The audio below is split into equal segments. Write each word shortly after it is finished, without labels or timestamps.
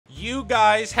You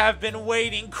guys have been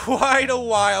waiting quite a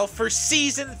while for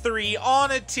season 3 on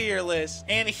a tier list,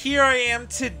 and here I am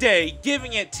today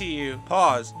giving it to you.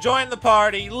 Pause, join the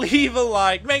party, leave a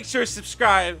like, make sure to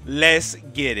subscribe. Let's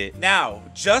get it. Now,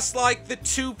 just like the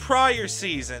 2 prior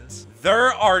seasons,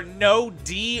 there are no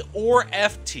D or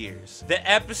F tiers. The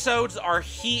episodes are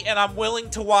heat and I'm willing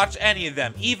to watch any of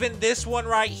them. Even this one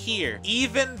right here.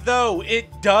 Even though it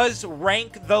does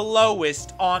rank the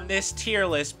lowest on this tier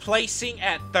list, placing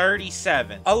at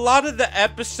 37. A lot of the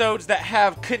episodes that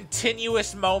have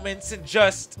continuous moments and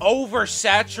just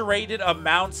oversaturated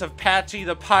amounts of Patchy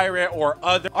the Pirate or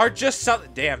other are just something.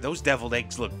 Damn, those deviled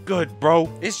eggs look good,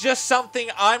 bro. It's just something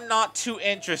I'm not too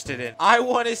interested in. I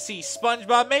want to see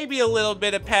SpongeBob, maybe a little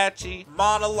bit of Patchy,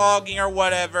 monologuing or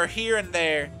whatever here and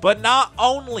there. But not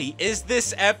only is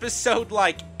this episode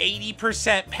like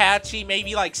 80% Patchy,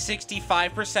 maybe like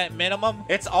 65% minimum,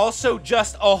 it's also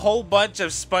just a whole bunch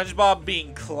of SpongeBob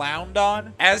being clowned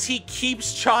on, as he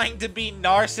keeps trying to be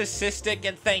narcissistic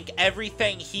and think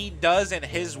everything he does in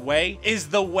his way is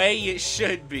the way it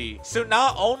should be. So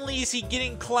not only is he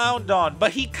getting clowned on,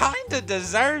 but he kinda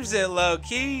deserves it,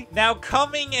 low-key. Now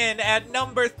coming in at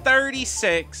number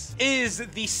 36 is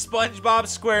the SpongeBob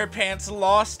SquarePants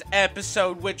Lost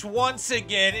episode, which once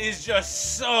again is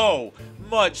just so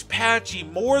much Patchy,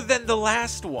 more than the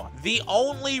last one. The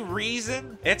only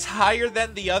reason it's higher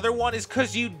than the other one is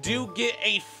because you do get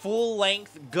a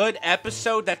full-length good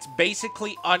episode that's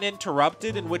basically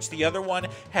uninterrupted, in which the other one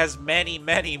has many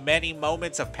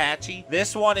moments of Patchy.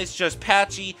 This one is just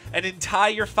Patchy, an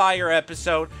entire fire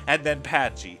episode, and then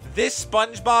Patchy. This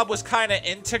SpongeBob was kind of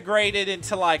integrated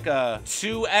into like a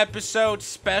 2-episode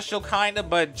special kind of,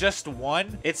 but just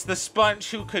one. It's the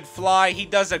sponge who could fly. He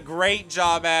does a great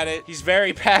job at it. He's very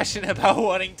passionate about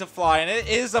wanting to fly, and it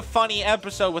is a funny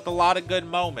episode with a lot of good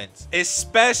moments,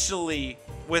 especially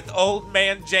with old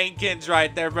man Jenkins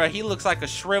right there, bro. He looks like a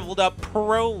shriveled up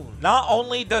prune. Not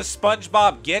only does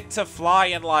SpongeBob get to fly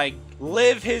and like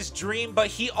live his dream, but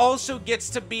he also gets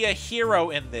to be a hero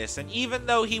in this. And even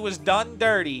though he was done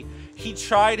dirty, he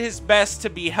tried his best to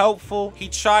be helpful. He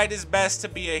tried his best to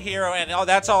be a hero, and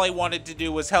that's all he wanted to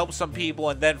do was help some people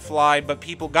and then fly, but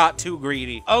people got too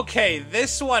greedy. Okay,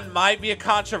 this one might be a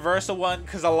controversial one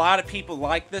because a lot of people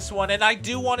like this one, and I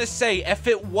do want to say, if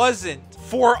it wasn't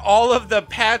for all of the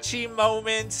Patchy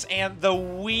moments and the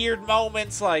weird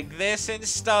moments like this and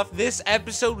stuff, this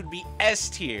episode would be S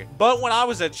tier. But when I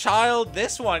was a child,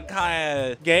 this one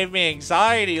kind of gave me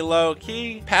anxiety,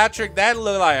 low-key. Patrick, that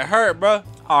looked like it hurt, bro.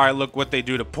 Alright, look what they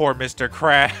do to poor Mr.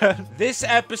 Krabs. This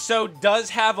episode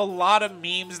does have a lot of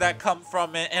memes that come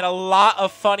from it and a lot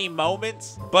of funny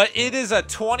moments, but it is a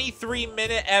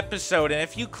 23-minute episode, and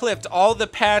if you clipped all the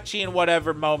Patchy and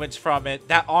whatever moments from it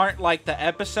that aren't like the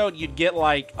episode, you'd get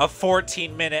like a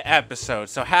 14-minute episode.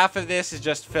 So half of this is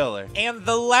just filler. And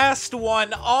the last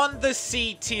one on the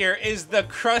C tier is the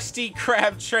Krusty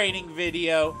Krab training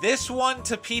video. This one,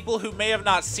 to people who may have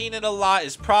not seen it a lot,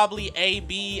 is probably A,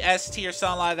 B, S tier,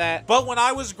 something like that. But when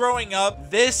I was growing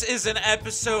up, this is an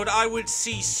episode I would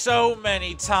see so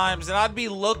many times, and I'd be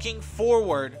looking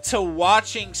forward to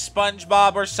watching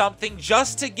SpongeBob or something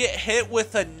just to get hit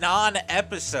with a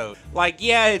non-episode. Like,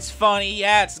 yeah, it's funny,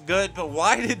 yeah, it's good, but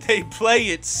why did they play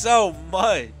it so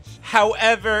much?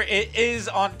 However, it is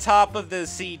on top of the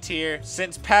C tier.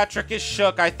 Since Patrick is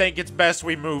shook, I think it's best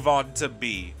we move on to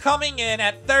B. Coming in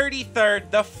at 33rd,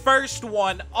 the first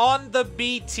one on the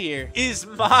B tier is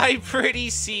My Pretty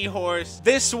Seahorse.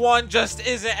 This one just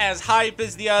isn't as hype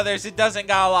as the others. It doesn't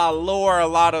got a lot of lore, a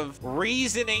lot of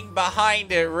reasoning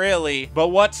behind it, really. But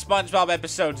what SpongeBob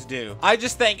episodes do. I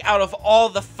just think out of all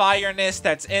the fireness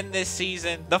that's in this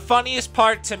season, the funniest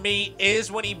part to me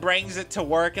is when he brings it to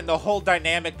work and the whole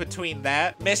dynamic between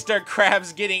that. Mr.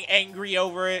 Krabs getting angry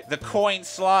over it. The coin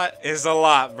slot is a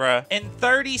lot, bruh. In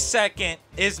 32nd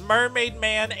is Mermaid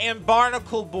Man and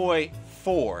Barnacle Boy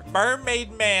 4.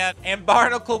 Mermaid Man and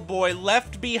Barnacle Boy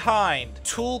left behind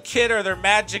Toolkit or their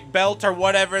magic belt or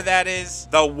whatever that is,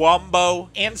 the Wumbo,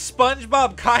 and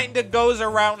SpongeBob kinda goes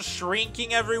around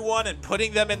shrinking everyone and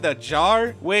putting them in the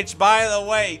jar, which, by the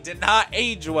way, did not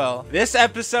age well. This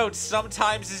episode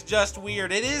sometimes is just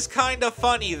weird. It is kinda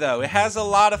funny though. It has a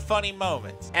lot of funny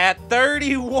moments. At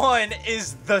 31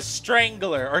 is the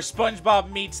Strangler, or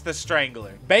SpongeBob meets the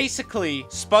Strangler. Basically,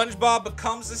 SpongeBob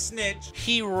becomes a snitch.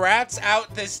 He rats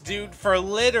out this dude for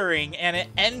littering, and it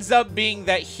ends up being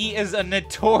that he is a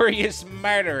notorious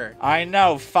murderer. I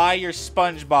know, fire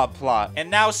SpongeBob plot. And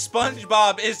now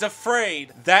SpongeBob is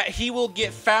afraid that he will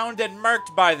get found and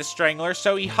murked by the Strangler,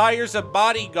 so he hires a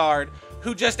bodyguard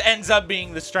who just ends up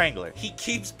being the Strangler. He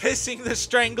keeps pissing the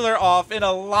Strangler off in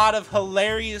a lot of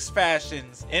hilarious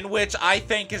fashions, in which I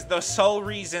think is the sole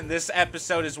reason this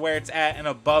episode is where it's at and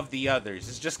above the others.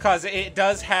 It's just cause it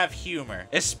does have humor,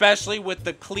 especially with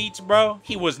the cleats, bro.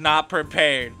 He was not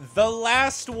prepared. The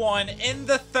last one in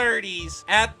the 30s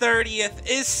at 30th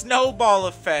is Snowball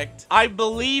Effect. I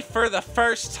believe for the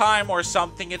first time or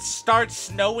something, it starts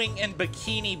snowing in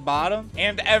Bikini Bottom,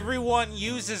 and everyone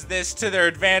uses this to their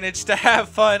advantage to have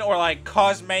fun or like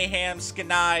cause mayhem,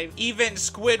 skenive. Even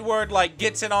Squidward like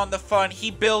gets in on the fun.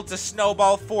 He builds a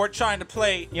snowball fort trying to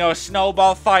play, you know, a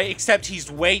snowball fight, except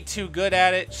he's way too good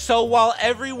at it. So while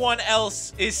everyone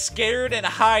else is scared and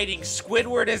hiding,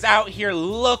 Squidward is out here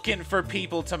looking for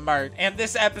people to murder. And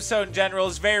this episode in general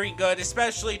is very good,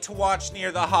 especially to watch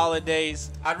near the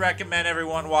holidays. I'd recommend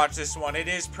everyone watch this one. It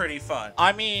is pretty fun.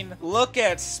 I mean, look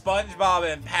at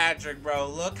SpongeBob and Patrick, bro.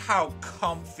 Look how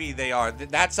comfy they are.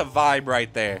 That's a vibe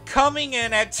right there. Coming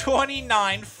in at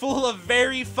 29, full of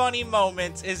very funny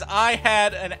moments, is I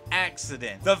Had an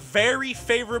Accident. The very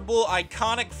favorable,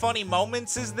 iconic, funny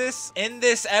moments is this in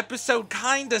this episode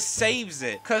kinda saves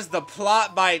it, because the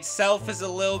plot by itself is a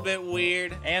little bit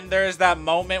weird, and there's that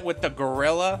moment with the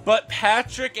gorilla, but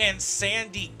Patrick and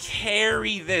Sandy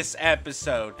carry this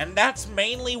episode, and that's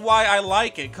mainly why I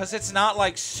like it, because it's not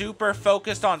like super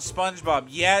focused on SpongeBob.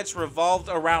 Yeah, it's revolved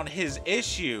around his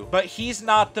issue, but he's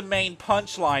not the main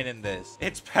punchline in this.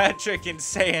 It's Patrick and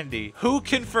Sandy. Who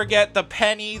can forget the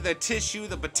penny, the tissue,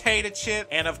 the potato chip,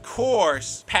 and of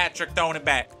course, Patrick throwing it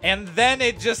back. And then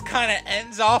it just kind of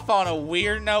ends off on a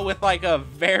weird note with like a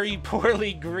very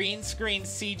poorly green screen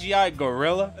CGI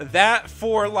gorilla that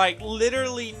for like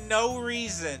literally no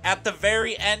reason at the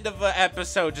very end of an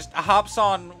episode just hops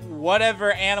on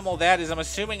whatever animal that is. I'm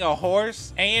assuming a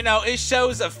horse. And you know, it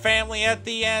shows a family at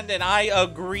the end, and I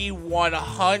agree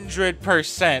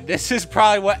 100%. This is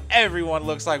probably what everyone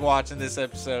looks like watching this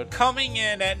episode. Coming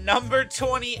in at number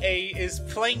 28 is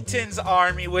Plankton's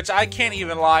Army, which I can't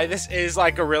even lie, this is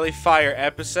like a really fire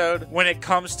episode when it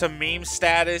comes to meme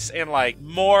status and like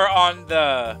more on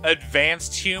the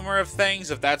advanced humor of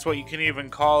things, if that's what you can even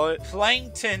call it.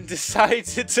 Plankton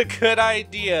decides it's a good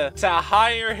idea to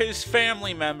hire his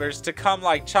family members to come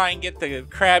like try and get the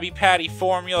Krabby Patty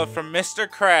formula from Mr.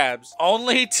 Krabs,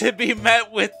 only to be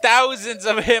met with thousands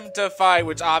of him to fight,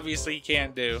 which obviously he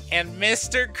can't do. And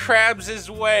Mr. Krabs'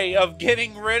 way of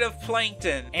getting rid of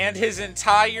Plankton and his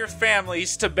entire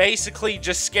families to basically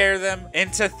just scare them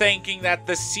into thinking that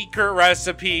the secret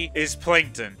recipe is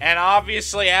Plankton. And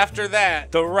obviously after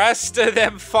that, the rest of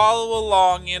them follow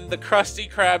along and the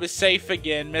Krusty Krab is safe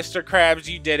again. Mr. Krabs,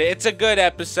 you did it. It's a good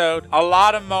episode. A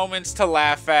lot of moments to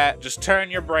laugh at. Just turn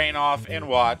your brain off and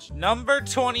watch. Number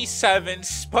 27,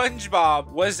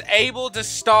 SpongeBob was able to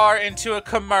star into a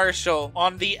commercial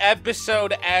on the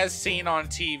episode As Seen on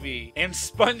TV. And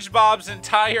SpongeBob's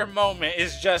entire moment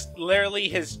is just literally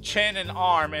his chin and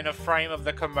arm in a frame of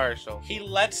the commercial. He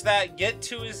lets that get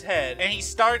to his head and he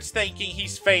starts thinking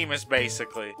he's famous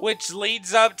basically, which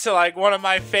leads up to like one of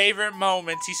my favorite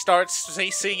moments. He starts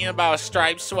singing about a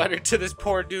striped sweater to this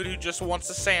poor dude who just wants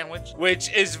a sandwich,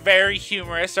 which is very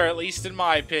humorous, or at least in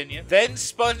my opinion. Then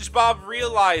SpongeBob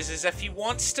realizes if he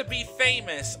wants to be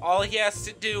famous, all he has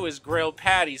to do is grill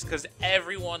patties because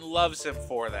everyone loves him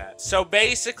for that. So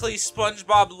basically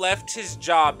SpongeBob left his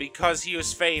job because he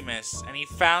was famous, and he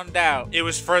found out it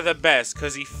was for the best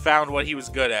because he found what he was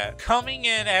good at. Coming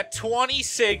in at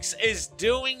 26 is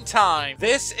Doing Time.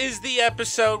 This is the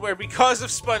episode where because of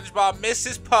SpongeBob,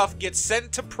 Mrs. Puff gets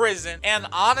sent to prison, and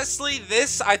honestly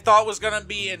this I thought was gonna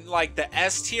be in like the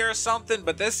S tier or something,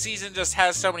 but this season just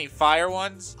has so many fire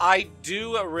ones. I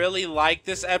do really like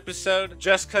this episode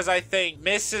just because I think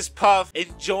Mrs. Puff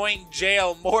enjoying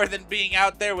jail more than being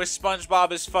out there with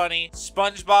SpongeBob is funny.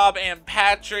 SpongeBob and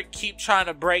Patrick keep trying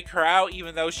to break her out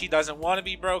even though she doesn't want to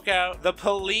be broke out. The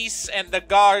police and the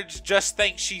guards just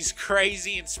think she's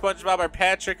crazy and SpongeBob or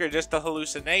Patrick are just a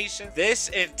hallucination. This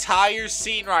entire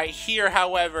scene right here,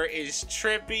 however, is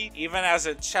trippy. Even as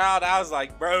a child, I was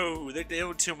like, bro, they're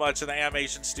doing too much in the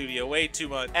animation studio, way too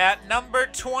much. At number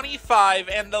 25,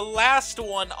 and the last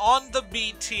one on the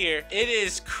B tier, it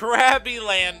is Krabby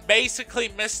Land. Basically,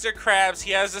 Mr. Krabs,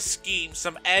 he has a scheme,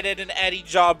 some Ed and Eddie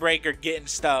Jawbreaker getting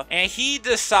stuff, and he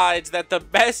decides that the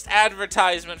best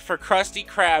advertisement for Krusty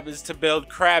Krab is to build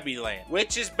Krabby Land,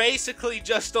 which is basically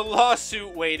just a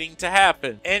lawsuit waiting to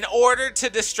happen. In order to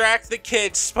distract the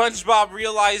kids, SpongeBob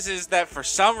realizes that for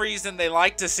some reason they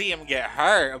like to see him get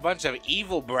hurt, a bunch of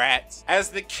evil brats. As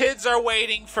the kids are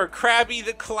waiting for Krabby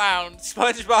the Clown,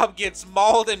 SpongeBob gets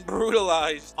mauled and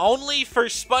brutalized, only for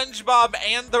SpongeBob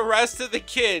and the rest of the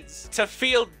kids to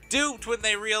feel duped when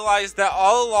they realized that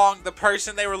all along the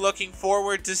person they were looking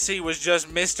forward to see was just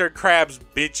Mr. Krabs'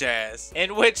 bitch ass.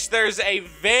 In which there's a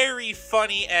very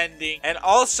funny ending and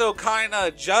also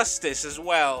kinda justice as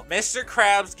well. Mr.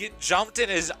 Krabs gets jumped in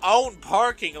his own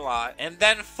parking lot and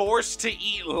then forced to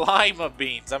eat lima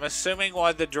beans. I'm assuming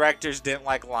one of the directors didn't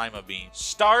like lima beans.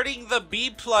 Starting the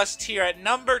B+ tier at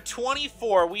number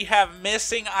 24, we have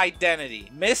Missing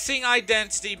Identity. Missing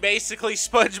Identity, basically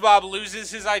SpongeBob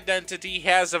loses his identity. He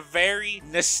has a very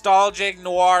nostalgic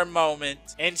noir moment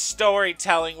in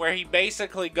storytelling where he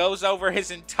basically goes over his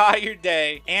entire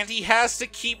day and he has to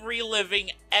keep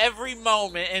reliving every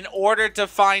moment in order to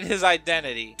find his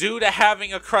identity due to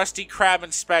having a Krusty Krab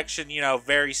inspection, you know,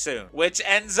 very soon, which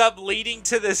ends up leading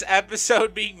to this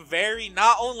episode being very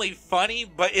not only funny,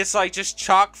 but it's like just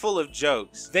chock full of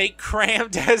jokes. They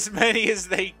crammed as many as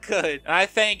they could, and I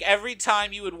think every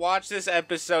time you would watch this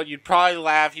episode you'd probably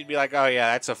laugh. You'd be like, oh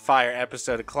yeah, that's a fire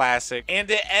episode, a classic. And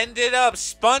it ended up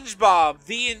SpongeBob,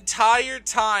 the entire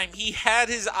time he had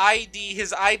his ID,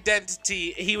 his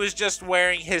identity, he was just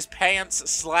wearing his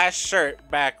pants / shirt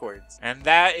backwards. And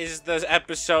that is the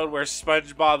episode where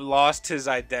SpongeBob lost his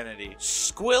identity.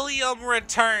 Squilliam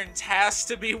Returns has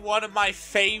to be one of my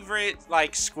favorite,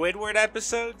 like, Squidward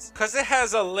episodes, because it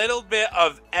has a little bit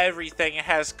of everything. It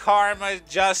has karma,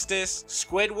 justice,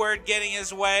 Squidward getting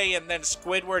his way, and then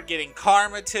Squidward getting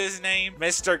karma to his name.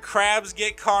 Mr. Krabs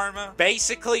get karma.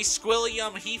 Basically,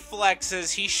 Squilliam, he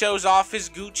flexes, he shows off his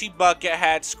Gucci bucket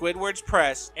hat, Squidward's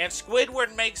press, and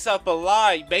Squidward makes up a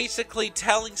lie, basically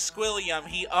telling Squilliam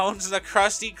he owns the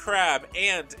Krusty Krab,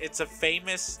 and it's a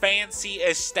famous, fancy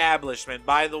establishment.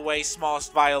 By the way,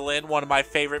 Smallest Violin, one of my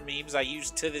favorite memes I use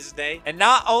to this day. And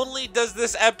not only does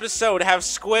this episode have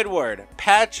Squidward,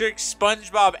 Patrick,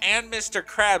 SpongeBob, and Mr.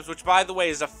 Krabs, which by the way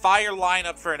is a fire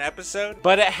lineup for an episode,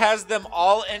 but it has them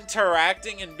all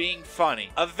interacting and being funny.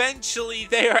 Eventually,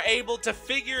 they are able to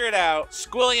figure it out.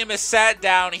 Squilliam is sat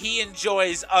down, he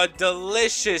enjoys a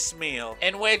delicious meal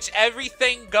in which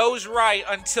everything goes right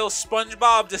until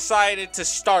SpongeBob decided to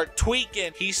start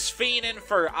tweaking. He's fiending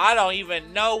for, I don't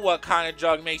even know what kind of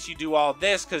drug makes you do all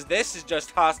this, because this is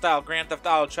just hostile Grand Theft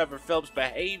Auto Trevor Phillips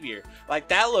behavior. Like,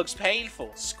 that looks painful.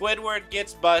 Squidward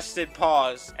gets busted,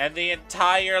 pause, and the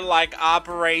entire, like,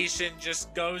 operation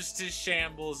just goes to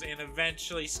shambles, and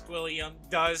eventually Squilliam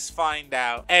does find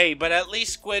out. Hey, but at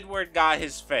least Squidward got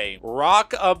his fame.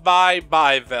 Rock-a-bye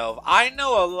bivalve. I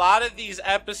know a lot of these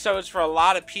episodes for a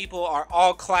lot of people are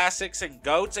all classics and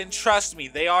goats, and trust me,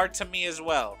 they are to me as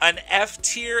well. An F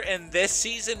tier in this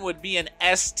season would be an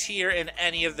S tier in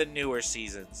any of the newer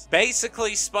seasons.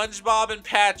 Basically, SpongeBob and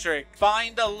Patrick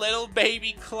find a little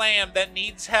baby clam that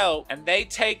needs help, and they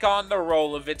take on the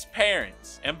role of its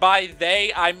parents. And by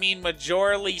they, I mean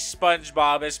majorly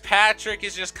SpongeBob, as Patrick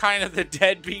is just kind of the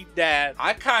deadbeat dad.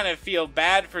 I kind of feel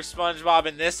bad for SpongeBob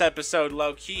in this episode,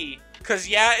 low-key. Because,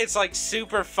 yeah, it's, like,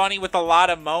 super funny with a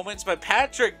lot of moments, but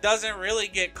Patrick doesn't really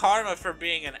get karma for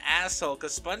being an asshole,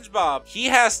 because SpongeBob, he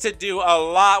has to do a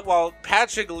lot while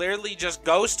Patrick literally just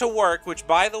goes to work, which,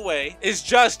 by the way, is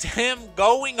just him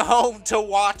going home to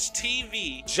watch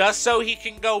TV, just so he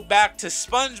can go back to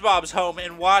SpongeBob's home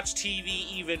and watch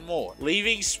TV even more,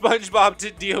 leaving SpongeBob to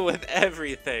deal with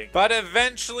everything. But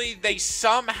eventually, they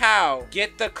somehow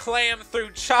get the clam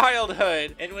through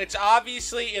childhood, in which,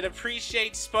 obviously, it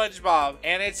appreciates SpongeBob,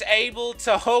 and it's able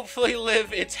to hopefully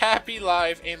live its happy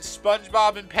life in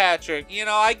SpongeBob and Patrick. You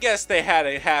know, I guess they had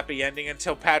a happy ending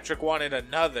until Patrick wanted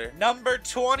another. Number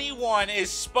 21 is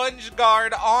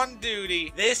SpongeGuard on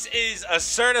Duty. This is a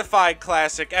certified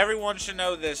classic. Everyone should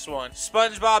know this one.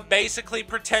 SpongeBob basically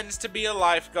pretends to be a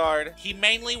lifeguard. He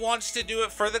mainly wants to do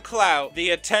it for the clout,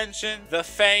 the attention, the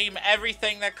fame,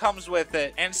 everything that comes with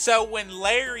it. And so when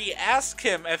Larry asks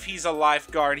him if he's a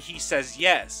lifeguard, he says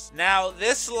yes. Now,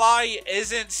 this lie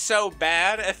isn't so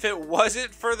bad if it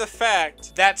wasn't for the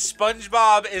fact that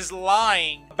SpongeBob is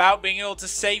lying about being able to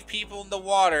save people in the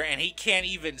water and he can't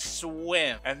even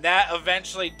swim. And that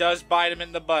eventually does bite him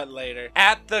in the butt later.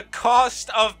 At the cost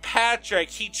of Patrick,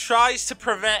 he tries to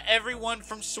prevent everyone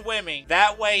from swimming.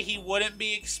 That way he wouldn't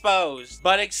be exposed.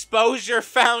 But exposure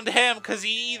found him because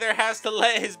he either has to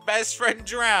let his best friend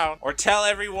drown or tell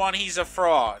everyone he's a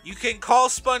fraud. You can call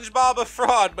SpongeBob a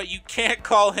fraud, but you can't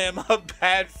call him a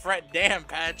bad friend. Damn,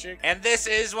 Patrick. And this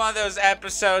is one of those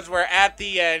episodes where at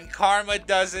the end, karma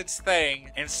does its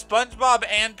thing, and SpongeBob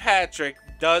and Patrick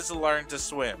does learn to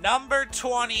swim. Number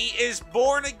 20 is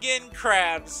born-again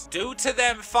crabs. Due to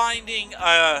them finding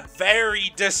a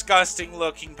very disgusting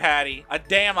looking patty, a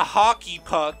damn hockey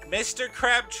puck, Mr.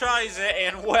 Crab tries it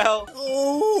and, well...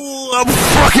 Oh,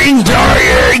 I'm fucking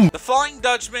dying! The Flying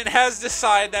Dutchman has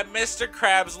decided that Mr.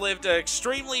 Krabs lived an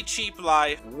extremely cheap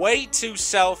life, way too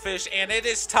selfish, and it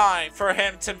is time for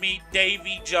him to meet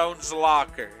Davy Jones'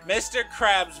 locker. Mr.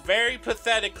 Krabs very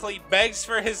pathetically begs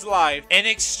for his life in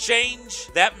exchange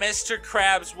that Mr.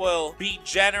 Krabs will be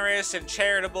generous and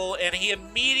charitable, and he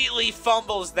immediately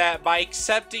fumbles that by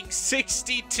accepting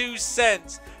 62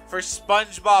 cents for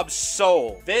SpongeBob's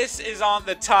soul. This is on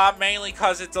the top mainly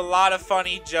because it's a lot of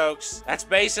funny jokes. That's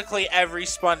basically every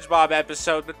SpongeBob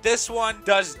episode, but this one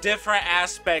does different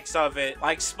aspects of it.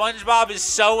 Like, SpongeBob is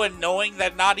so annoying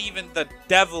that not even the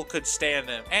devil could stand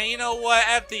him. And you know what?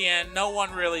 At the end, no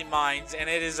one really minds, and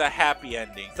it is a happy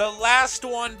ending. The last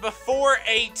one before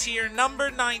A tier,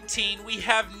 number 19, we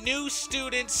have new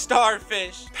student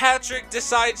Starfish. Patrick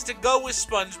decides to go with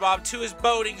SpongeBob to his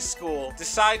boating school,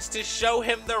 decides to show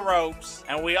him the ropes,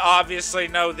 and we obviously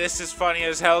know this is funny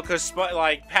as hell because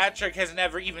like Patrick has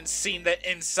never even seen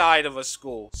the inside of a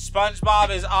school. SpongeBob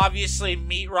is obviously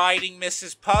meat riding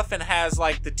Mrs. Puff and has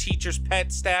like the teacher's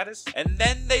pet status, and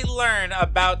then they learn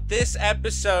about this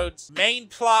episode's main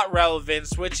plot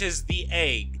relevance, which is the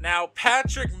egg. Now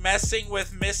Patrick messing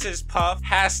with Mrs. Puff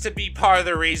has to be part of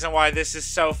the reason why this is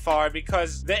so far,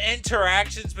 because the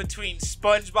interactions between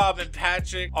SpongeBob and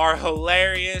Patrick are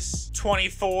hilarious.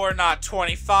 24 not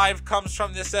 25 comes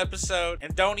from this episode,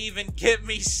 and don't even get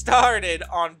me started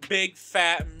on Big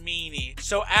Fat Meanie.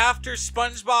 So after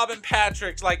SpongeBob and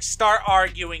Patrick like start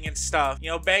arguing and stuff, you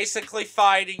know, basically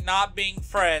fighting, not being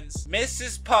friends,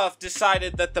 Mrs. Puff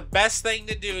decided that the best thing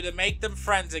to do to make them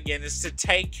friends again is to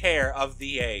take care of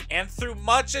the egg. And through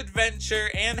much adventure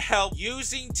and help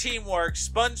using teamwork,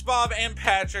 SpongeBob and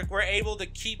Patrick were able to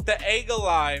keep the egg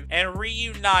alive and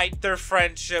reunite their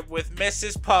friendship with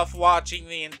Mrs. Puff watching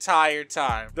the entire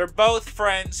time. They're both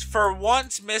friends. For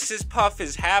once, Mrs. Puff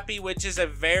is happy, which is a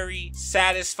very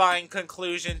satisfying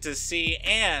conclusion to see,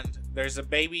 and there's a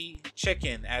baby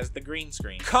chicken as the green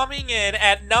screen. Coming in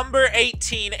at number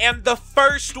 18, and the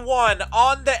first one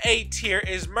on the A tier,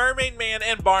 is Mermaid Man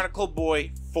and Barnacle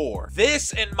Boy 4.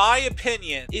 This, in my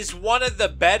opinion, is one of the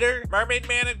better Mermaid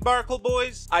Man and Barnacle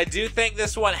Boys. I do think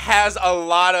this one has a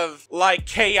lot of like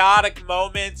chaotic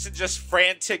moments and just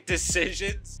frantic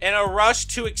decisions. In a rush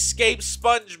to escape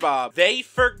SpongeBob, they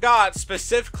forgot,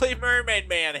 specifically Mermaid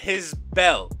Man, his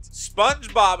belt.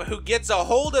 SpongeBob, who gets a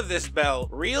hold of this belt,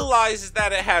 realizes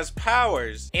that it has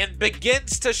powers and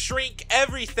begins to shrink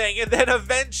everything, and then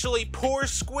eventually poor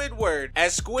Squidward,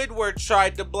 as Squidward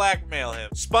tried to blackmail him.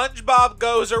 SpongeBob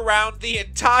goes around the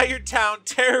entire town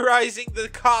terrorizing the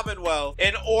Commonwealth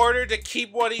in order to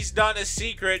keep what he's done a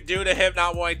secret due to him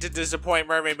not wanting to disappoint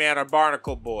Mermaid Man or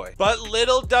Barnacle Boy. But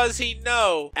little does he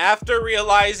know, after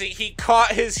realizing he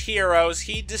caught his heroes,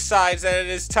 he decides that it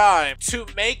is time to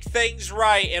make things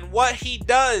right. And what he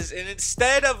does, and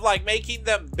instead of like making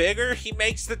them bigger, he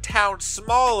makes the town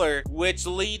smaller, which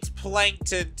leads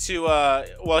Plankton to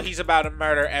well, he's about to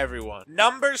murder everyone.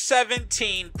 Number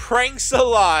 17, Pranks a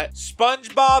Lot.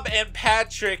 SpongeBob and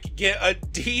Patrick get a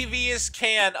devious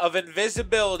can of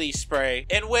invisibility spray,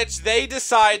 in which they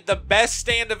decide the best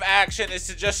stand of action is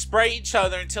to just spray each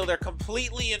other until they're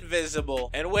completely invisible,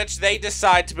 in which they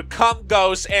decide to become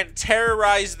ghosts and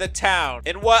terrorize the town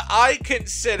in what I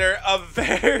consider a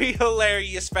very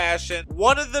hilarious fashion.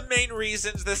 One of the main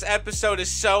reasons this episode is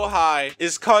so high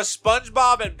is cause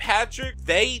SpongeBob and Patrick,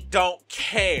 they don't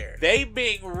care. They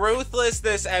being ruthless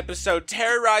this episode,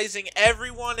 terrorizing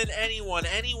everyone and anyone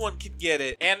can get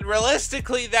it. And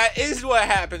realistically, that is what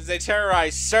happens. They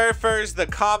terrorize surfers, the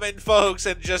common folks,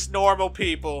 and just normal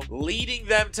people, leading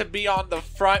them to be on the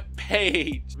front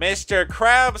page. Mr.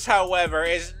 Krabs, however,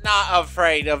 is not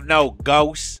afraid of no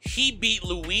ghosts. He beat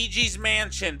Luigi's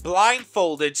Mansion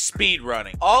blindfolded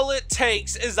speedrunning. All it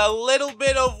takes is a little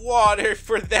bit of water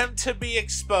for them to be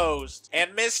exposed,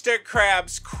 and Mr.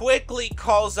 Krabs quickly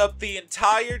calls up the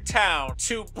entire town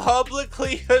to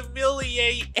publicly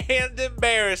humiliate and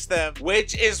embarrass them,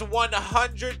 which is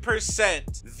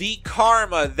 100% the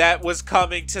karma that was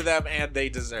coming to them and they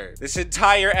deserve. This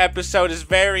entire episode is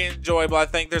very enjoyable. I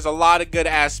think there's a lot of good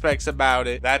aspects about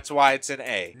it. That's why it's an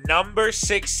A. Number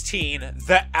 16,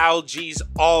 the algae's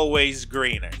always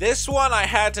greener. This one I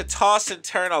had to toss and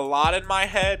turn a lot in my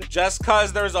head just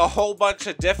because there's a whole bunch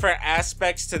of different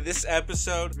aspects to this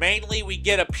episode. Mainly, we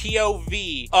get a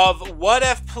POV of what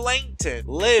if Plankton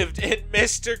lived in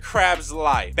Mr. Krabs'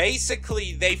 life.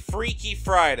 Basically, they Freaky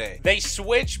Friday. They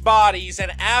switch bodies,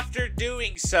 and after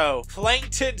doing so,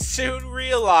 Plankton soon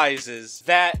realizes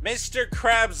that Mr.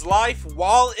 Krabs' life,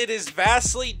 while it is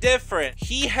vastly different,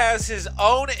 he has his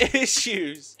own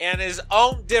issues and his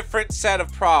own different set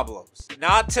of problems.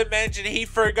 Not to mention, he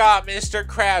forgot Mr.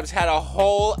 Krabs had a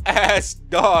whole ass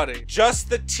daughter. Just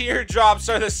the teardrops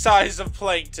are the size of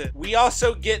Plankton. We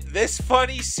also get this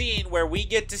funny scene where we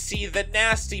get to see the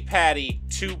Nasty Patty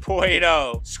 2.0.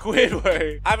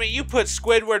 Squidward. I mean, you put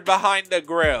Squidward behind the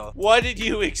grill. What did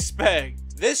you expect?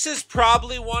 This is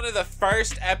probably one of the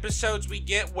first episodes we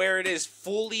get where it is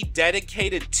fully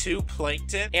dedicated to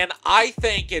Plankton, and I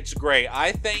think it's great.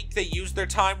 I think they used their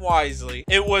time wisely.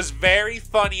 It was very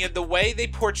funny, and the way they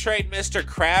portrayed Mr.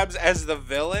 Krabs as the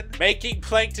villain, making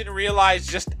Plankton realize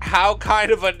just how kind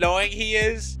of annoying he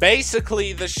is.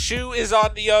 Basically, the shoe is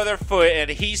on the other foot, and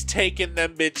he's taking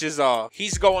them bitches off.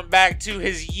 He's going back to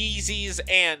his Yeezys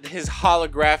and his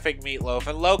holographic meatloaf,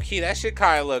 and low-key, that shit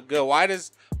kind of look good.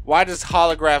 Why does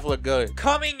holograph look good?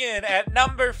 Coming in at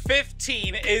number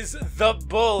 15 is The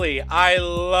Bully. I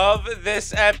love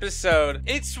this episode.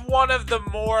 It's one of the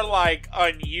more like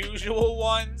unusual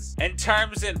ones in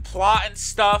terms in plot and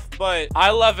stuff, but I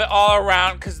love it all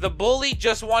around because the bully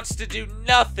just wants to do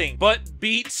nothing but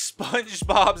beat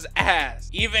SpongeBob's ass.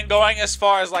 Even going as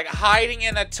far as like hiding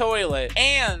in a toilet.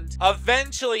 And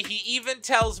eventually he even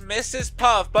tells Mrs.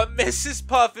 Puff, but Mrs.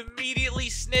 Puff immediately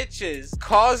snitches,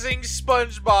 causing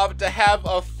SpongeBob to have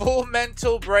a full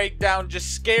mental breakdown,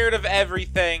 just scared of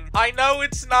everything. I know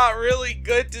it's not really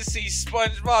good to see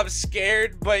SpongeBob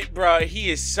scared, but bruh,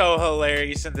 he is so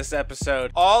hilarious in this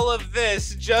episode. All of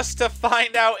this just to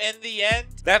find out in the end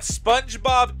that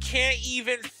SpongeBob can't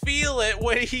even feel it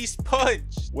when he's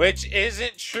punched. Which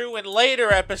isn't true in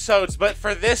later episodes, but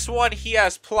for this one, he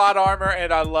has plot armor,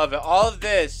 and I love it. All of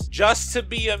this just to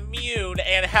be immune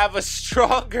and have a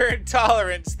stronger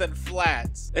intolerance than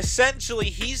Flats. Essentially,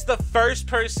 he's the first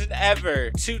person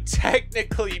ever to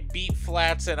technically beat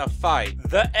Flats in a fight.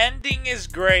 The ending is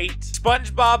great.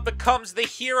 SpongeBob becomes the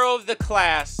hero of the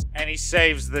class, and he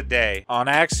saves the day. On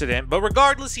accident, but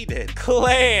regardless, he did.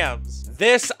 Clams.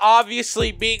 This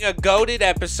obviously being a goated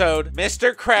episode,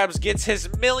 Mr. Krabs gets his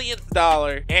millionth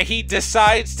dollar, and he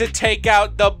decides to take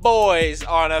out the boys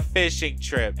on a fishing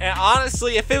trip. And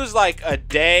honestly, if it was like a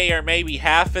day or maybe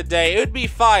half a day, it would be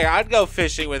fire. I'd go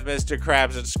fishing with Mr.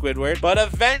 Krabs and Squidward. But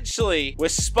eventually,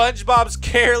 with SpongeBob's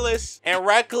careless and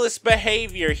reckless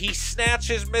behavior, he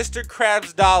snatches Mr.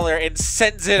 Krabs' dollar and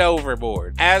sends it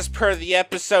overboard. As per the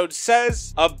episode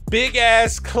says, a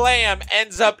big-ass clam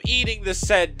ends up eating the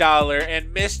said dollar,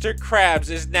 and Mr. Krabs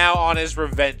is now on his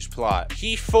revenge plot.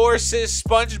 He forces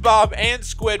SpongeBob and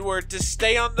Squidward to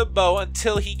stay on the boat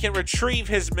until he can retrieve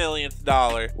his millionth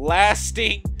dollar,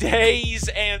 lasting days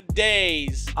and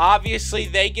days. Obviously,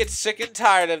 they get sick and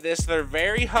tired of this. They're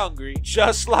very hungry,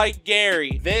 just like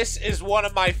Gary. This is one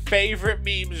of my favorite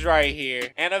memes right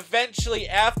here. And eventually,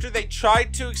 after they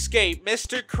tried to escape,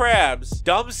 Mr. Krabs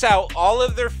dumps out all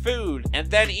of their food,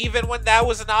 and then even when that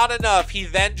was not enough, he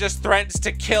then just threatens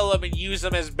to kill him and use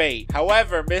them as bait.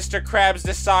 However, Mr. Krabs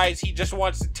decides he just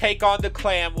wants to take on the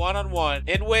clam one-on-one,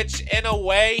 in which, in a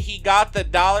way, he got the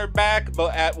dollar back,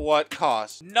 but at what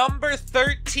cost? Number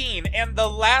 13, and the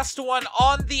last one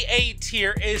on the A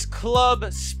tier, is Club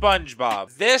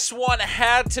SpongeBob. This one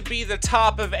had to be the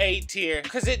top of A tier,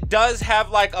 because it does have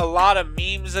like a lot of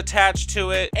memes attached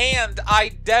to it, and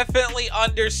I definitely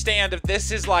understand if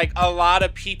this is like a lot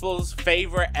of people's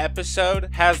favorite episode.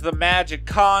 Has the magic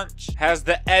conch, has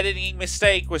the editing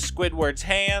mistake with Squidward's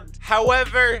hand.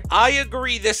 However, I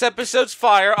agree this episode's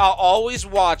fire. I'll always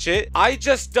watch it. I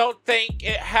just don't think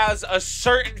it has a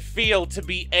certain feel to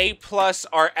be A+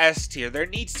 or S tier. There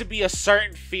needs to be a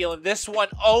certain feel, and this one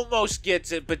almost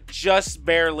gets it, but just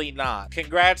barely not.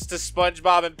 Congrats to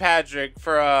SpongeBob and Patrick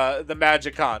for the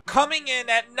Magic Con. Coming in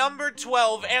at number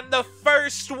 12, and the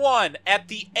first one at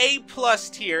the A+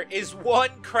 tier, is One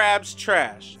Krabs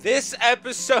Trash. This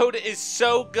episode is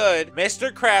so good.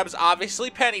 Mr. Krabs, obviously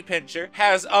Penny Pincher,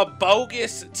 has a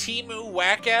bogus Temu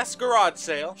whack-ass garage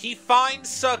sale. He finds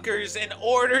suckers in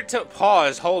order to...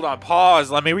 Pause. Hold on.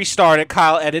 Pause. Let me restart it.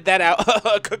 Kyle, edit that out.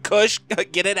 Kush,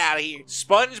 get it out of here.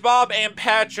 SpongeBob and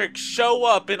Patrick show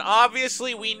up, and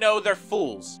obviously we know they're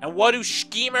fools. And what do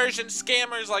schemers and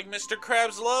scammers like Mr.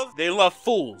 Krabs love? They love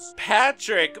fools.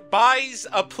 Patrick buys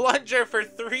a plunger for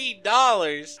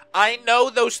 $3. I know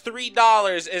those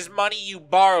 $3 is money you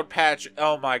borrowed, Patrick.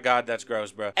 Oh my god, that's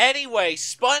gross, bro. Anyway,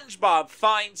 SpongeBob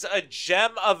finds a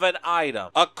gem of an item.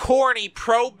 A corny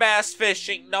pro bass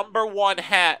fishing #1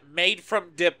 hat made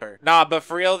from Dipper. Nah, but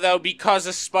for real though, because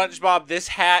of SpongeBob, this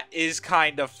hat is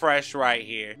kind of fresh right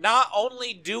here. Not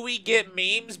only do we get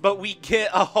memes, but we get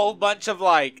a whole bunch of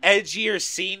like edgier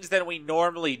scenes than we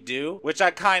normally do, which I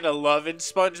kind of love in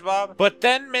SpongeBob. But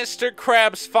then Mr.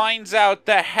 Krabs finds out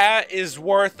the hat is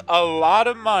worth a lot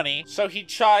of money, so he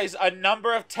tries a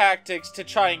number of tactics to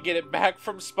try and get it back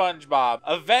from SpongeBob,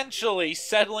 eventually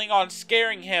settling on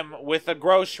scaring him with a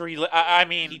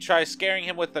he tries scaring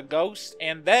him with a ghost,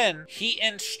 and then he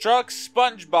instructs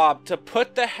SpongeBob to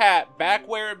put the hat back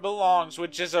where it belongs,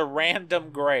 which is a random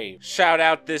grave. Shout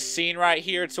out this scene right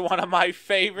here, it's one of my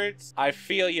favorites. I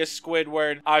feel ya,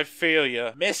 Squidward, I feel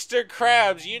ya. Mr.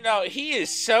 Krabs, you know, he is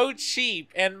so cheap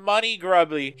and money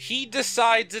grubby, he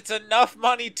decides it's enough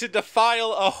money to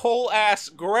defile a whole ass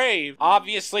grave.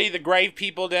 Obviously, the grave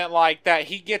people didn't like that.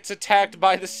 He gets attacked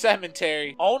by the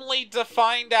cemetery, only to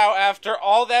find out after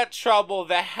all that trouble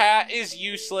the hat is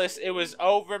useless, it was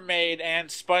overmade, and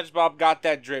SpongeBob got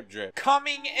that drip drip.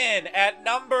 Coming in at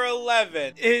number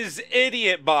 11 is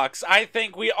Idiot Box. I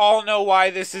think we all know why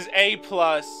this is A+.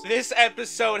 This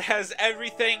episode has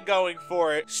everything going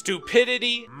for it.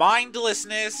 Stupidity,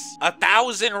 mindlessness,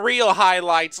 1,000 real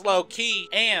highlights low-key,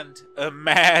 and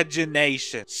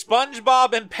imagination.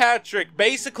 SpongeBob and Patrick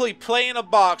basically play in a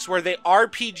box where they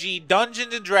RPG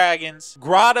Dungeons and Dragons,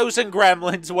 Grottos and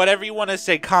Gremlins, whatever you want to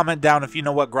say. Comment down if you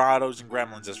know what Grottos and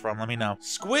Gremlins is from, let me know.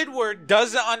 Squidward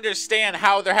doesn't understand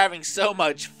how they're having so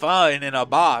much fun in a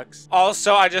box.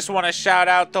 Also, I just want to shout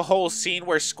out the whole scene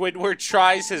where Squidward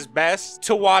tries his best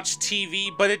to watch TV,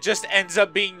 but it just ends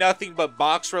up being nothing but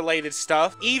box related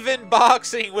stuff. Even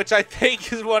boxing, which I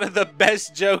think is one of the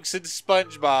best jokes in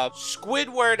SpongeBob.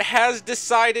 Squidward has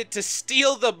decided to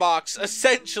steal the box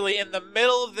essentially in the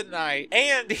middle of the night,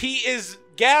 and he is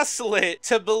gaslit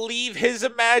to believe his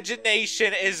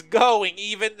imagination is going,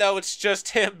 even though it's just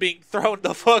him being thrown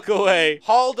the fuck away,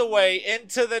 hauled away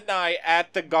into the night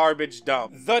at the garbage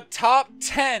dump. The top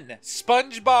 10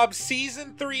 SpongeBob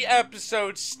Season 3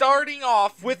 episodes, starting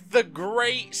off with the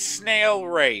Great Snail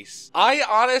Race. I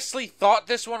honestly thought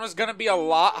this one was gonna be a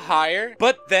lot higher,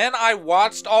 but then I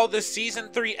watched all the Season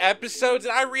 3 episodes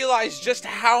and I realized just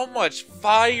how much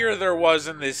fire there was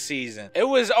in this season. It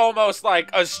was almost like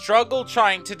a struggle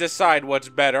trying to decide what's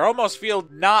better. Almost feel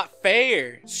not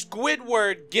fair.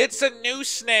 Squidward gets a new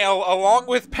snail along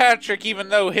with Patrick, even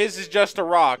though his is just a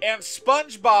rock. And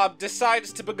SpongeBob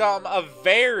decides to become a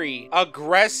very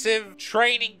aggressive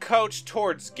training coach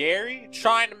towards Gary,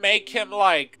 trying to make him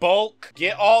like bulk,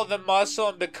 get all the muscle,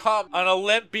 and become an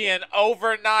Olympian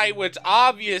overnight, which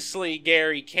obviously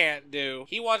Gary can't do.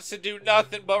 He wants to do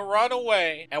nothing but run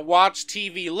away and watch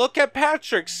TV. Look at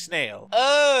Patrick's snail.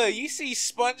 You see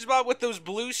SpongeBob with those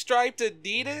blue striped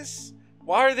Adidas?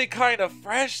 Why are they kind of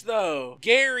fresh though?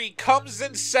 Gary comes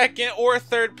in second or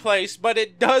third place, but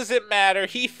it doesn't matter.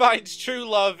 He finds true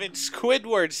love in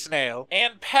Squidward Snail.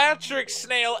 And Patrick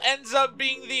Snail ends up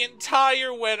being the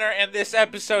entire winner, and this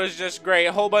episode is just great.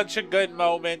 A whole bunch of good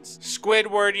moments.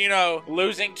 Squidward, you know,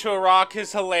 losing to a rock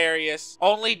is hilarious.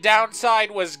 Only downside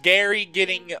was Gary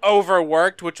getting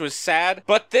overworked, which was sad.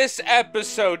 But this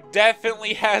episode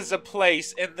definitely has a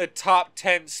place in the top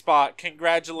 10 spot.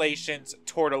 Congratulations,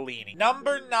 Tortellini.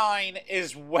 Number 9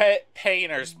 is Wet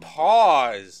Painter's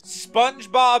Paws.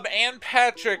 SpongeBob and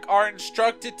Patrick are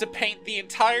instructed to paint the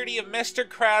entirety of Mr.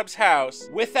 Krabs' house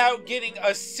without getting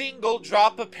a single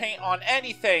drop of paint on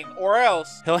anything, or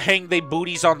else he'll hang they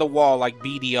booties on the wall like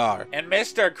BDR. And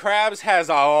Mr. Krabs has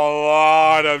a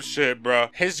lot of shit, bro.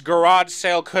 His garage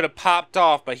sale could have popped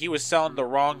off, but he was selling the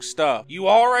wrong stuff. You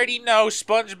already know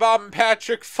SpongeBob and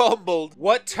Patrick fumbled.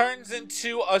 What turns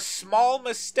into a small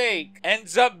mistake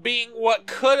ends up being what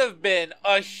could have been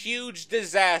a huge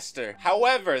disaster.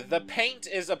 However, the paint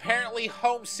is apparently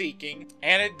home-seeking,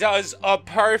 and it does a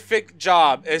perfect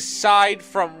job, aside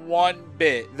from one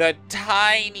bit. The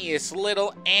tiniest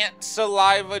little ant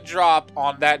saliva drop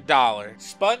on that dollar.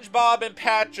 SpongeBob and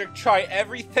Patrick try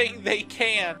everything they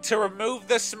can to remove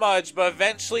the smudge, but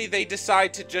eventually they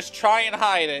decide to just try and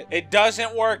hide it. It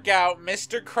doesn't work out.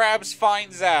 Mr. Krabs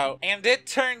finds out, and it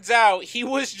turns out he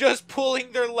was just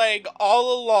pulling their leg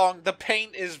all along. The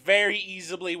paint is very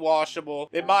easily washable.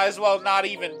 They might as well not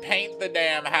even paint the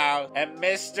damn house. And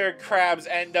Mr. Krabs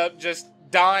end up just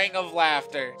dying of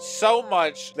laughter. So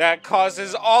much that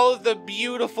causes all of the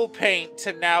beautiful paint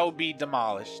to now be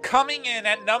demolished. Coming in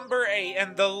at number 8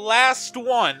 and the last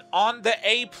one on the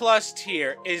A+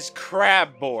 tier is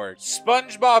Crab Board.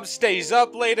 SpongeBob stays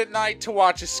up late at night to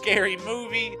watch a scary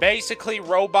movie. Basically,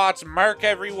 robots murk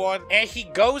everyone, and he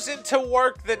goes into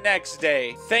work the next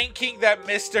day thinking that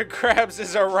Mr. Krabs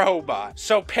is a robot.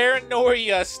 So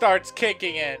paranoia starts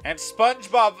kicking in, and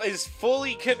SpongeBob is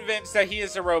fully convinced that he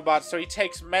is a robot, so he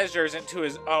takes measures into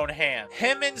his own hand.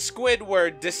 Him and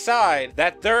Squidward decide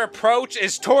that their approach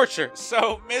is torture.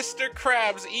 So Mr.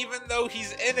 Krabs, even though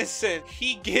he's innocent,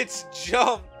 he gets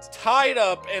jumped, tied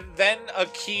up, and then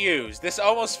accused. This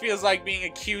almost feels like being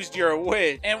accused you're a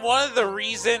witch. And one of the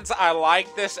reasons I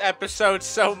like this episode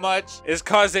so much is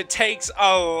because it takes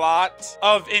a lot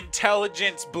of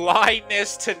intelligence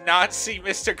blindness to not see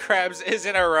Mr. Krabs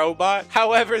isn't a robot.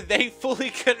 However, they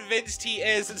fully convinced he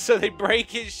is, and so they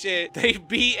break his shit. They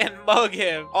beat and mug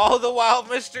him. All the while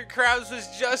Mr. Krabs was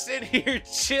just in here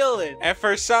chilling. And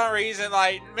for some reason,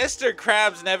 like, Mr.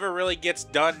 Krabs never really gets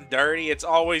done dirty. It's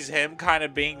always him kind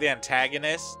of being the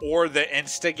antagonist or the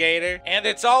instigator, and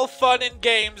it's all fun and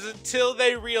games until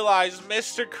they realize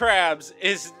Mr. Krabs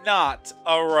is not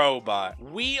a robot.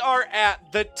 We are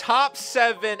at the top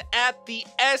 7 at the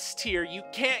S tier. You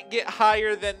can't get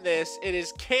higher than this. It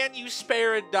is Can You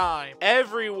Spare a Dime?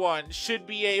 Everyone should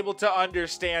be able to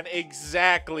understand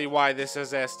exactly why this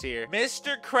is S tier.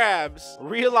 Mr. Krabs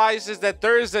realizes that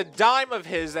there is a dime of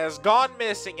his that has gone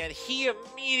missing, and he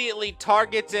immediately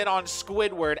targets in on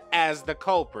Squidward as the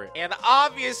culprit. And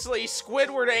obviously,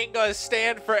 Squidward ain't gonna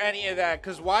stand for any of that,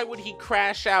 because why would he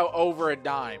crash out over a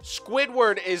dime?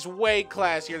 Squidward is way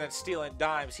classier than stealing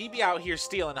dimes. He be out here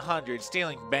stealing hundreds,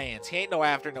 stealing bands. He ain't no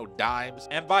after no dimes.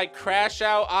 And by crash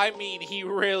out, I mean he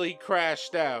really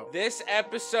crashed out. This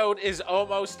episode is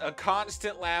almost a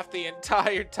constant laugh the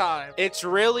entire time. It's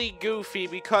really goofy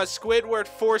because Squidward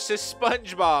forces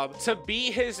SpongeBob to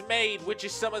be his maid, which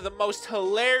is some of the most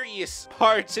hilarious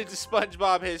parts in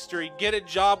SpongeBob history. Get a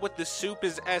job with the soup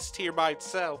is S tier by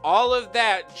itself. All of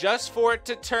that just for it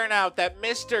to turn out that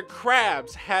Mr.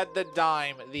 Krabs had the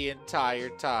dime the entire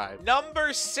time.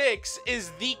 Number 6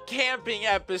 is the camping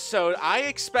episode. I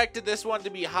expected this one to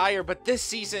be higher, but this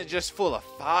season is just full of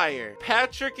fire.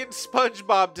 Patrick and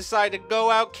SpongeBob decide to go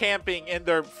out camping in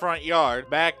their front yard,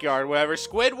 backyard, whatever.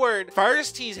 Squidward,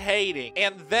 first he's hating,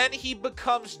 and then he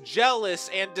becomes jealous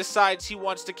and decides he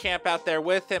wants to camp out there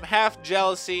with him. Half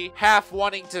jealousy, half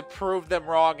wanting to prove them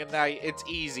wrong and that it's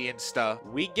easy and stuff.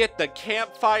 We get the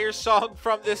campfire song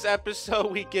from this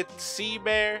episode. We get Sea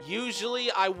Bear.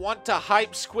 Usually I want to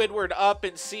hype Squidward up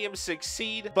and see him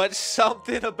succeed, but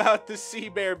something about the Sea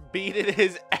Bear beating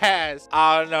his ass,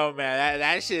 I don't know, man.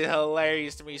 That shit is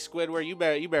hilarious to me. Squidward, you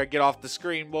better get off the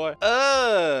screen, boy.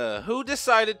 Who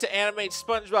decided to animate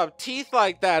SpongeBob teeth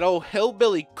like that? Oh,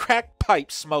 hillbilly crack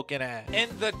pipe smoking ass. In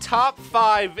the top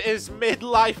 5 is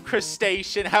Midlife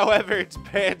Crustacean. However, it's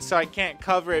banned, so I can't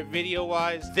cover it video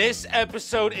wise. This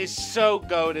episode is so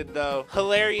goated though.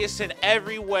 Hilarious in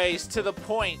every ways, to the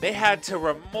point they had to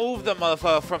remove the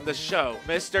motherfucker from the show.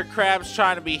 Mr. Krabs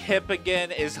trying to be hip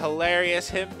again is hilarious.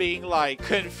 Him being like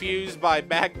confused by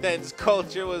back then's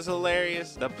culture was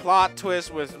hilarious. The plot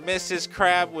twist with Mrs.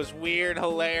 Krab was weird,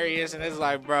 hilarious, and it's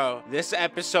like, bro, this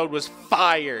episode was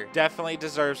fire. Definitely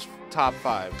deserves top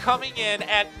 5. Coming in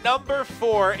at number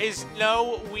 4 is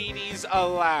No Weenies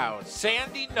Allowed.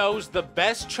 Sandy knows the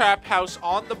best trap house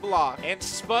on the block, and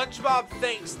SpongeBob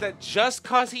thinks that just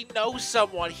cause he knows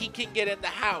someone, he can get in the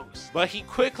house. But he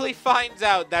quickly finds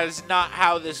out that is not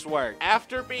how this works.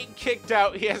 After being kicked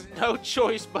out, he has no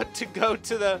choice but to go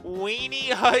to the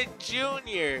Weenie Hut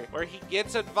Jr., where he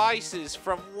gets advices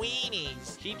from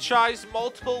weenies. He tries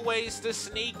multiple ways to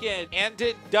sneak in, and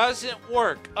it doesn't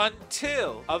work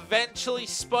until eventually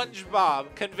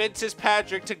SpongeBob convinces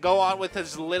Patrick to go on with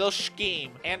his little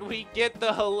scheme, and we get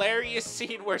the hilarious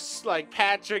scene where like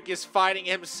Patrick is fighting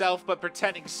himself but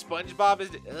pretending SpongeBob is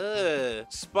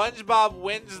SpongeBob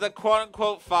wins the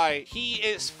quote-unquote fight. He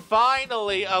is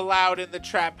finally allowed in the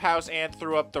trap house and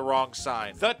threw up the wrong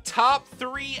sign. The top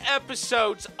 3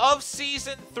 episodes of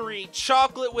season 3,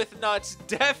 Chocolate with Nuts,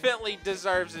 definitely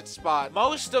deserves its spot.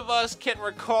 Most of us can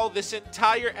recall this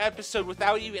entire episode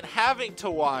without even having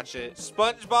to watch watch it.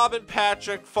 SpongeBob and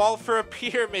Patrick fall for a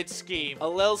pyramid scheme. A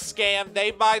little scam.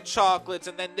 They buy chocolates,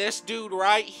 and then this dude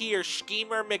right here,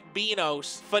 Schemer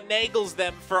McBeanos, finagles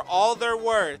them for all they're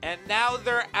worth. And now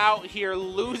they're out here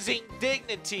losing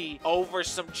dignity over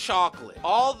some chocolate.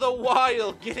 All the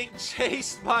while getting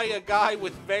chased by a guy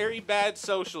with very bad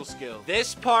social skills.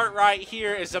 This part right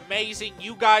here is amazing.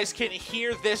 You guys can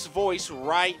hear this voice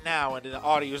right now, and the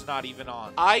audio is not even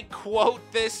on. I quote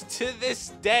this to this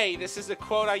day. This is a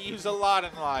quote I use a lot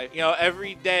in life. You know,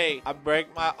 every day I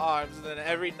break my arms, and then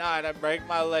every night I break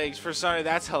my legs. For some reason,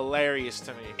 that's hilarious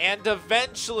to me. And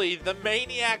eventually, the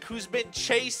maniac who's been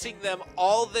chasing them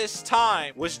all this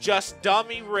time was just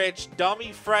dummy rich,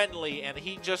 dummy friendly, and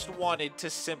he just wanted to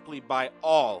simply buy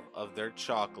all of their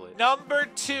chocolate. Number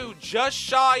 2, just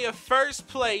shy of first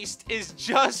place, is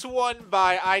just one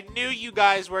by. I knew you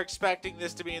guys were expecting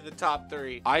this to be in the top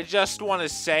 3. I just want to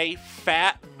say,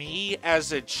 fat me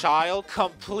as a child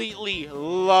completely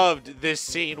loved this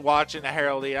scene watching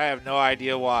Harold eat. I have no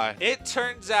idea why. It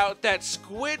turns out that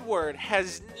Squidward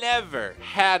has never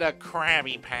had a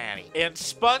Krabby Patty, and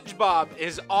SpongeBob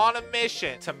is on a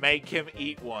mission to make him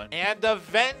eat one. And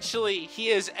eventually, he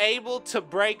is able to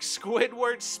break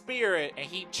Squidward's spirit, and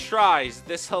he tries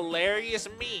this hilarious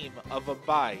meme of a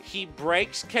bite. He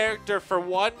breaks character for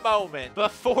one moment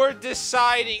before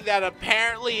deciding that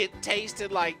apparently it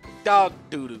tasted like dog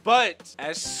doo-doo. But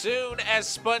as soon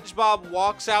as SpongeBob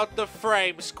walks out the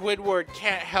frame, Squidward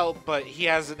can't help but he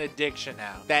has an addiction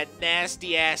now. That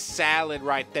nasty ass salad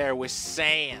right there with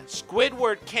sand.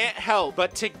 Squidward can't help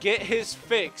but to get his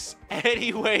fix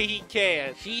any way he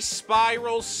can. He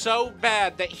spirals so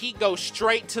bad that he goes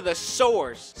straight to the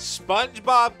source.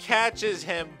 SpongeBob catches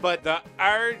him, but the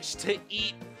urge to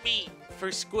eat meat for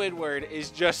Squidward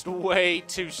is just way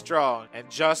too strong. And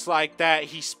just like that,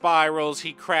 he spirals,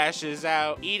 he crashes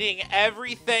out, eating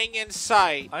everything in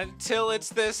sight until it's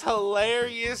this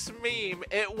hilarious meme.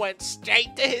 It went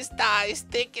straight to his thighs,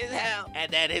 thick as hell,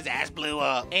 and then his ass blew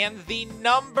up. And the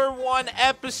number 1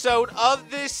 episode of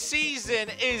this season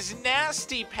is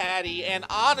Nasty Patty, and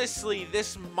honestly,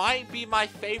 this might be my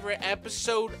favorite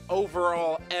episode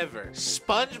overall ever.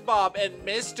 SpongeBob and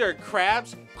Mr.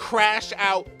 Krabs crash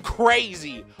out crazy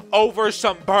over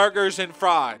some burgers and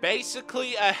fries.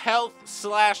 Basically, a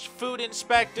health/food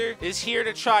inspector is here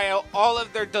to try out all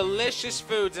of their delicious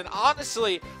foods, and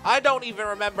honestly, I don't even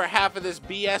remember half of this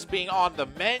BS being on the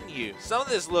menu. Some of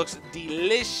this looks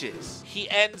delicious. He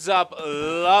ends up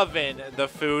loving the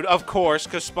food, of course,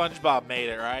 because SpongeBob made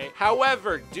it, right?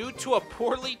 However, due to a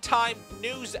poorly timed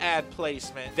news ad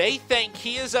placement, they think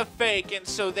he is a fake, and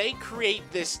so they create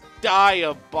this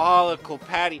diabolical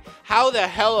patty. How the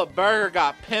hell a burger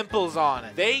got pimples on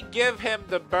it? They give him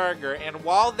the burger, and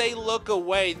while they look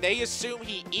away, they assume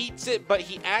he eats it, but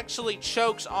he actually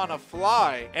chokes on a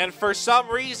fly. And for some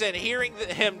reason, hearing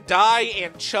him die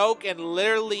and choke and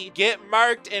literally get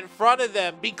murked in front of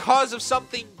them because of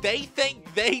something they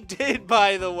think they did,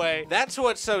 by the way. That's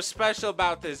what's so special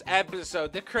about this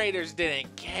episode. The creators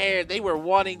didn't care. They were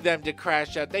wanting them to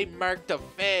crash out. They murked a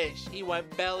fish. He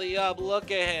went belly up.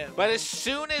 Look at him. But as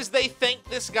soon as they think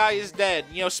this guy is dead,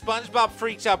 you know, SpongeBob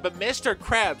freaks out, but Mr.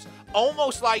 Krabs,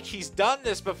 almost like he's done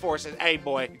this before, says, "Hey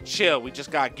boy, chill. We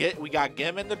gotta get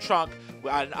him in the trunk.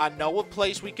 I know a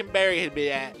place we can bury him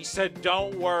at." He said,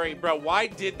 "Don't worry, bro." Why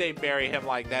did they bury him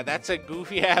like that? That's a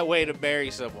goofy ass way to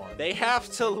bury someone. They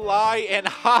have to lie and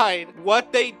hide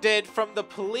what they did from the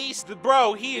police.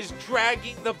 Bro, he is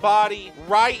dragging the body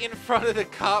right in front of the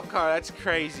cop car. That's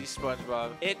crazy,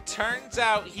 SpongeBob. It turns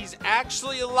out he's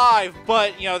actually alive,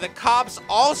 but, you know, the cops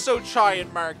also try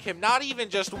and murk him. Not even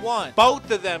just one. Both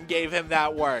of them gave him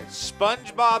that word.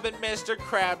 SpongeBob and Mr.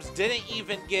 Krabs didn't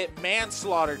even get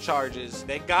manslaughter charges.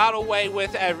 They got away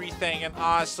with everything, and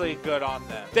honestly, good on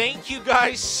them. Thank you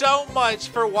guys so much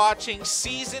for watching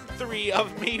season 3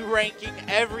 of me ranking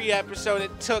every episode.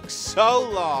 It took so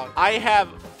long. I have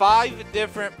 5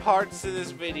 different parts to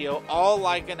this video, all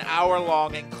like an hour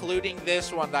long, including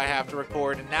this one that I have to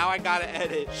record, and now I gotta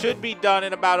edit. Should be done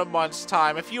in about a month's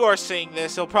time. If you are seeing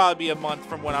this, it'll probably be a month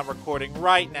from when I'm recording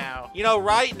right now. You know,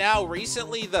 right now,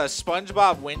 recently, the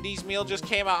SpongeBob Wendy's meal just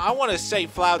came out. I want to say,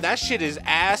 Flow, that shit is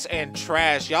ass and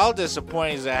trash. Y'all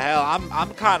disappointed as hell.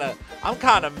 I'm kind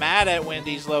of mad at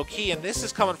Wendy's low-key, and this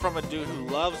is coming from a dude who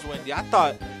loves Wendy's. I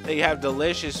thought they have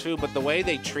delicious food, but the way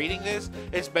they treating this,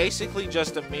 it's basically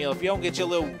just a meal. If you don't get your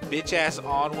little bitch ass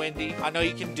on Wendy, I know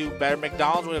you can do better.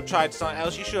 McDonald's would have tried something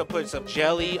else. You should have put some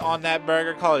jelly on that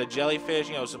burger, call it a jellyfish,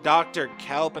 you know, some Dr.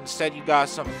 Kelp. Instead, you got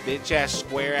some bitch ass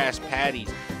square ass patties.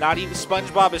 Not even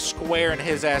SpongeBob is square, and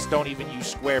his ass don't even use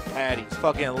square patties.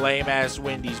 Fucking lame ass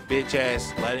Wendy's bitch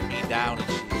ass letting me down and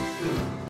shit.